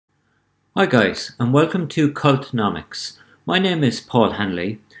Hi guys, and welcome to Cultnomics. My name is Paul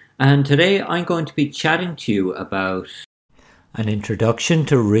Hanley, and today I'm going to be chatting to you about an introduction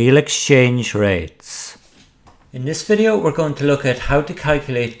to real exchange rates. In this video, we're going to look at how to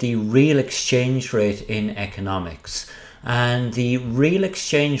calculate the real exchange rate in economics. And the real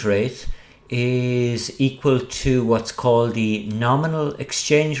exchange rate is equal to what's called the nominal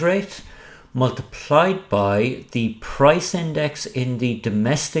exchange rate multiplied by the price index in the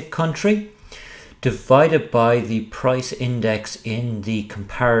domestic country divided by the price index in the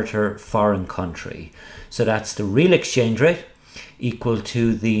comparator foreign country. So that's the real exchange rate equal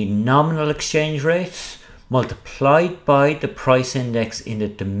to the nominal exchange rate multiplied by the price index in the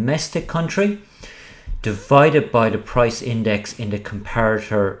domestic country divided by the price index in the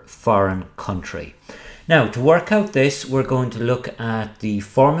comparator foreign country. Now, to work out this, we're going to look at the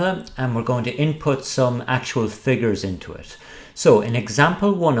formula and we're going to input some actual figures into it. So in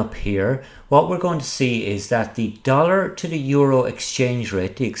example 1 up here, what we're going to see is that the dollar to the euro exchange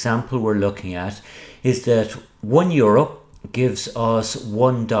rate, the example we're looking at, is that €1 gives us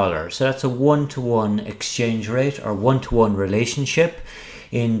 $1. So that's a 1-to-1 exchange rate or 1-to-1 relationship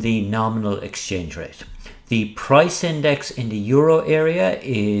in the nominal exchange rate. The price index in the euro area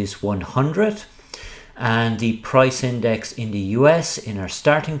is 100. And the price index in the US in our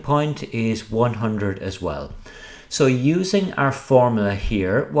starting point is 100 as well. So using our formula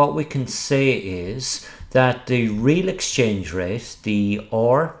here, what we can say is that the real exchange rate, the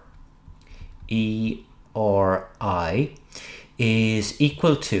RERI, is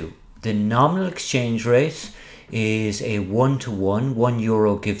equal to the nominal exchange rate is a 1-to-1.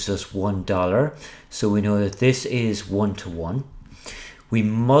 €1 gives us $1. So we know that this is 1-to-1. We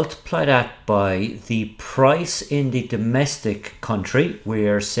multiply that by the price in the domestic country. We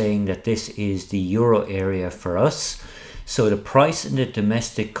are saying that this is the euro area for us. So the price in the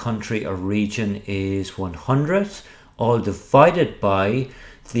domestic country or region is 100, all divided by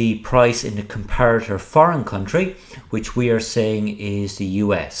the price in the comparator foreign country, which we are saying is the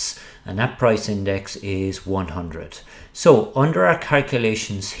US. And that price index is 100. So under our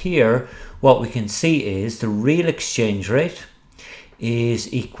calculations here, what we can see is the real exchange rate is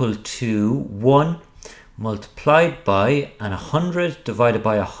equal to 1 multiplied by, and 100 divided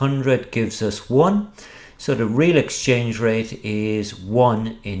by 100 gives us 1. So the real exchange rate is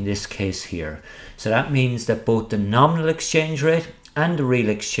 1 in this case here. So that means that both the nominal exchange rate and the real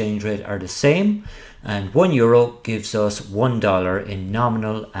exchange rate are the same, and €1 gives us $1 in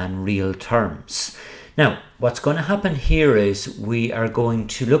nominal and real terms. Now, what's going to happen here is we are going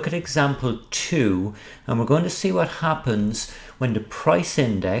to look at example 2 and we're going to see what happens when the price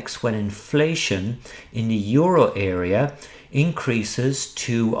index, when inflation in the euro area increases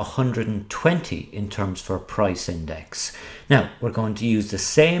to 120 in terms for price index. Now, we're going to use the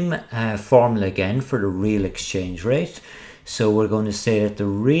same formula again for the real exchange rate. So we're going to say that the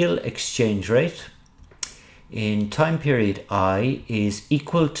real exchange rate in time period I is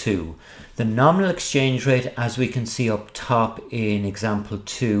equal to the nominal exchange rate, as we can see up top in example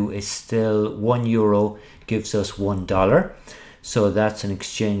 2, is still €1 gives us $1. So that's an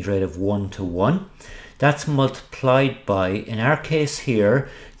exchange rate of 1-to-1. That's multiplied by, in our case here,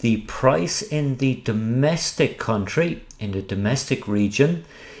 the price in the domestic country, in the domestic region,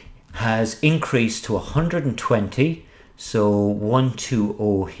 has increased to 120. So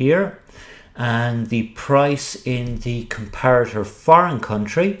 120 here. And the price in the comparator foreign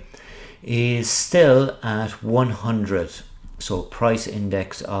country is still at 100. So price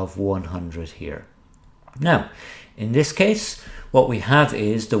index of 100 here. Now, in this case, what we have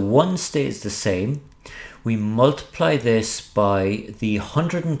is the 1 stays the same. We multiply this by the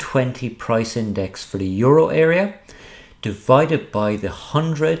 120 price index for the euro area divided by the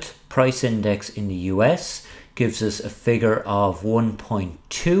 100 price index in the US gives us a figure of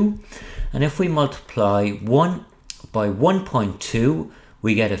 1.2. And if we multiply 1 by 1.2,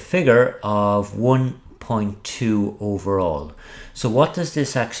 we get a figure of 1.2 overall. So what does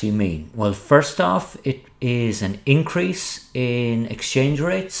this actually mean? Well, first off, it is an increase in exchange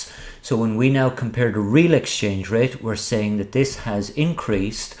rates. So when we now compare the real exchange rate, we're saying that this has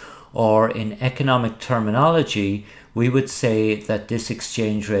increased, or in economic terminology, we would say that this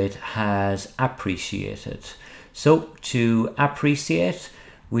exchange rate has appreciated. So to appreciate,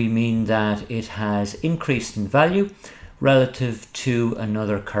 we mean that it has increased in value relative to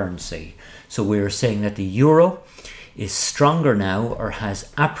another currency. So we're saying that the euro is stronger now, or has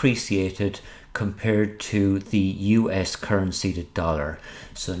appreciated compared to the US currency, the dollar.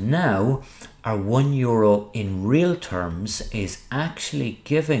 So now our €1 in real terms is actually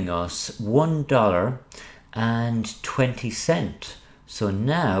giving us $1.20. So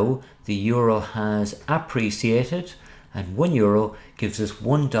now the euro has appreciated, and €1 gives us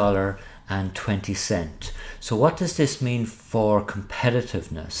 $1.20. So what does this mean for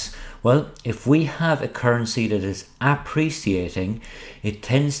competitiveness? Well, if we have a currency that is appreciating, it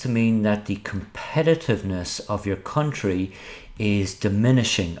tends to mean that the competitiveness of your country is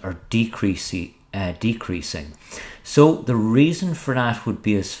diminishing or decreasing. So the reason for that would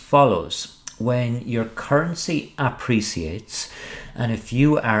be as follows. When your currency appreciates, and if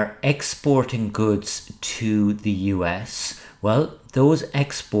you are exporting goods to the US, well, those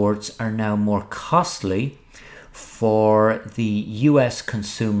exports are now more costly for the US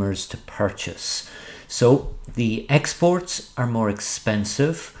consumers to purchase. So the exports are more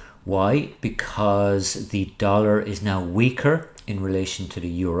expensive. Why? Because the dollar is now weaker in relation to the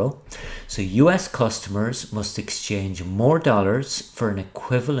euro. So US customers must exchange more dollars for an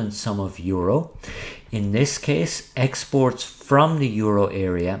equivalent sum of euro. In this case, exports from the euro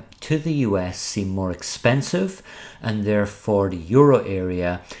area to the US seem more expensive, and therefore the euro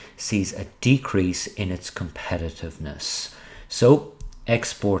area sees a decrease in its competitiveness. So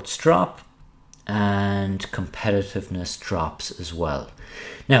exports drop and competitiveness drops as well.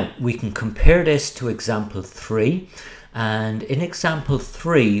 Now we can compare this to example 3. And in example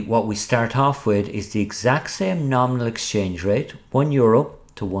 3, what we start off with is the exact same nominal exchange rate, €1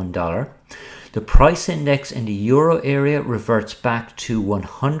 to $1. The price index in the euro area reverts back to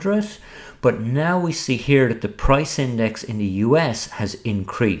 100, but now we see here that the price index in the US has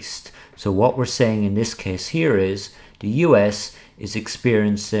increased. So what we're saying in this case here is the US is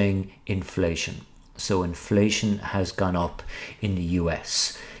experiencing inflation. So inflation has gone up in the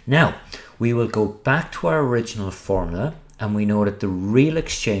US. Now, we will go back to our original formula, and we know that the real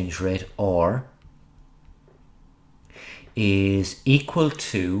exchange rate, R, is equal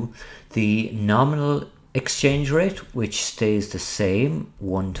to the nominal exchange rate, which stays the same,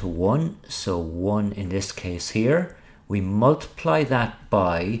 1 to 1, so 1 in this case here. We multiply that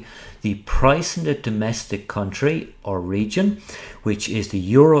by the price in the domestic country or region, which is the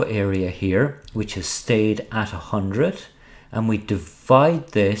euro area here, which has stayed at 100, and we divide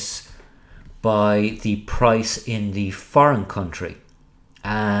this by the price in the foreign country.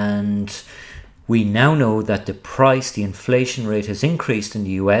 And we now know that the price, the inflation rate, has increased in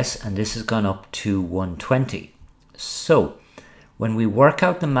the US, and this has gone up to 120. So when we work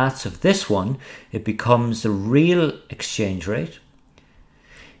out the maths of this one, it becomes the real exchange rate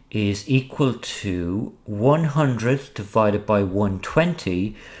is equal to 100 divided by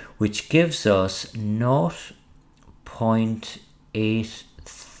 120, which gives us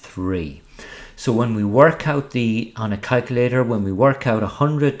 0.83. So when we work out on a calculator, when we work out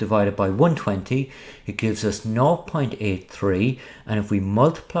 100 divided by 120, it gives us 0.83. And if we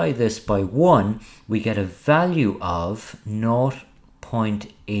multiply this by 1, we get a value of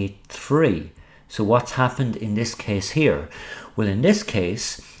 0.83. So what's happened in this case here? Well, in this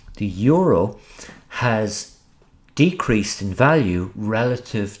case, the euro has decreased in value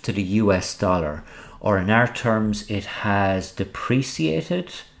relative to the US dollar, or in our terms, it has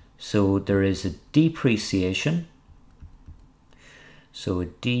depreciated. So there is a depreciation. So a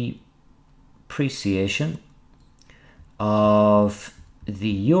depreciation of the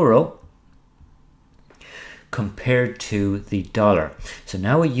euro compared to the dollar. So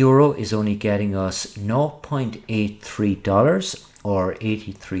now a euro is only getting us $0.83 or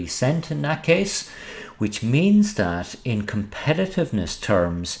 83 cents in that case, which means that in competitiveness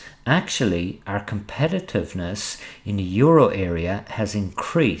terms, actually our competitiveness in the euro area has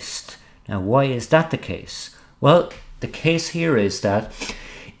increased. Now, why is that the case? Well, the case here is that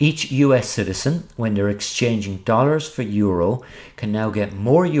each US citizen, when they're exchanging dollars for euro, can now get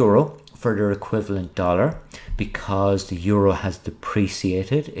more euro for their equivalent dollar because the euro has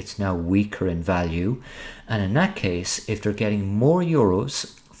depreciated. It's now weaker in value. And in that case, if they're getting more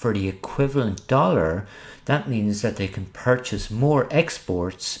euros for the equivalent dollar, that means that they can purchase more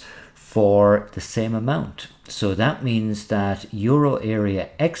exports for the same amount. So that means that euro area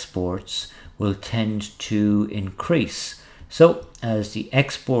exports will tend to increase. So as the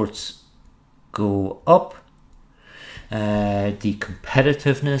exports go up, the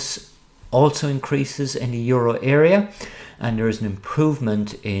competitiveness also increases in the euro area, and there is an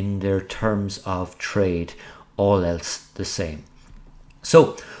improvement in their terms of trade, all else the same.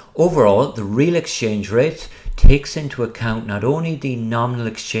 So overall, the real exchange rate takes into account not only the nominal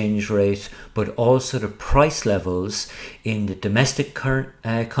exchange rate, but also the price levels in the domestic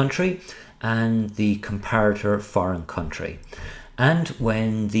country and the comparator foreign country. And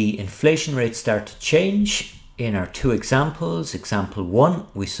when the inflation rates start to change, in our two examples, example 1,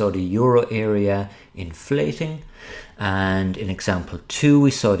 we saw the euro area inflating, And in example 2, we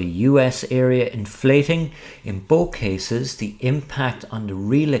saw the US area inflating. In both cases, the impact on the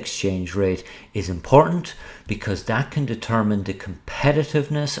real exchange rate is important because that can determine the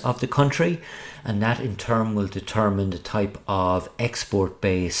competitiveness of the country, and that in turn will determine the type of export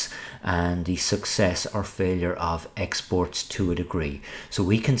base and the success or failure of exports to a degree. So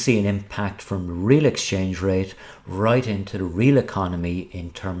we can see an impact from the real exchange rate right into the real economy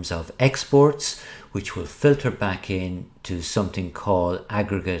in terms of exports, which will filter back in to something called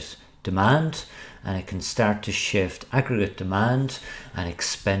aggregate demand, and it can start to shift aggregate demand and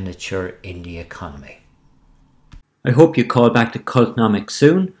expenditure in the economy. I hope you call back to Cultnomics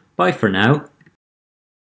soon. Bye for now.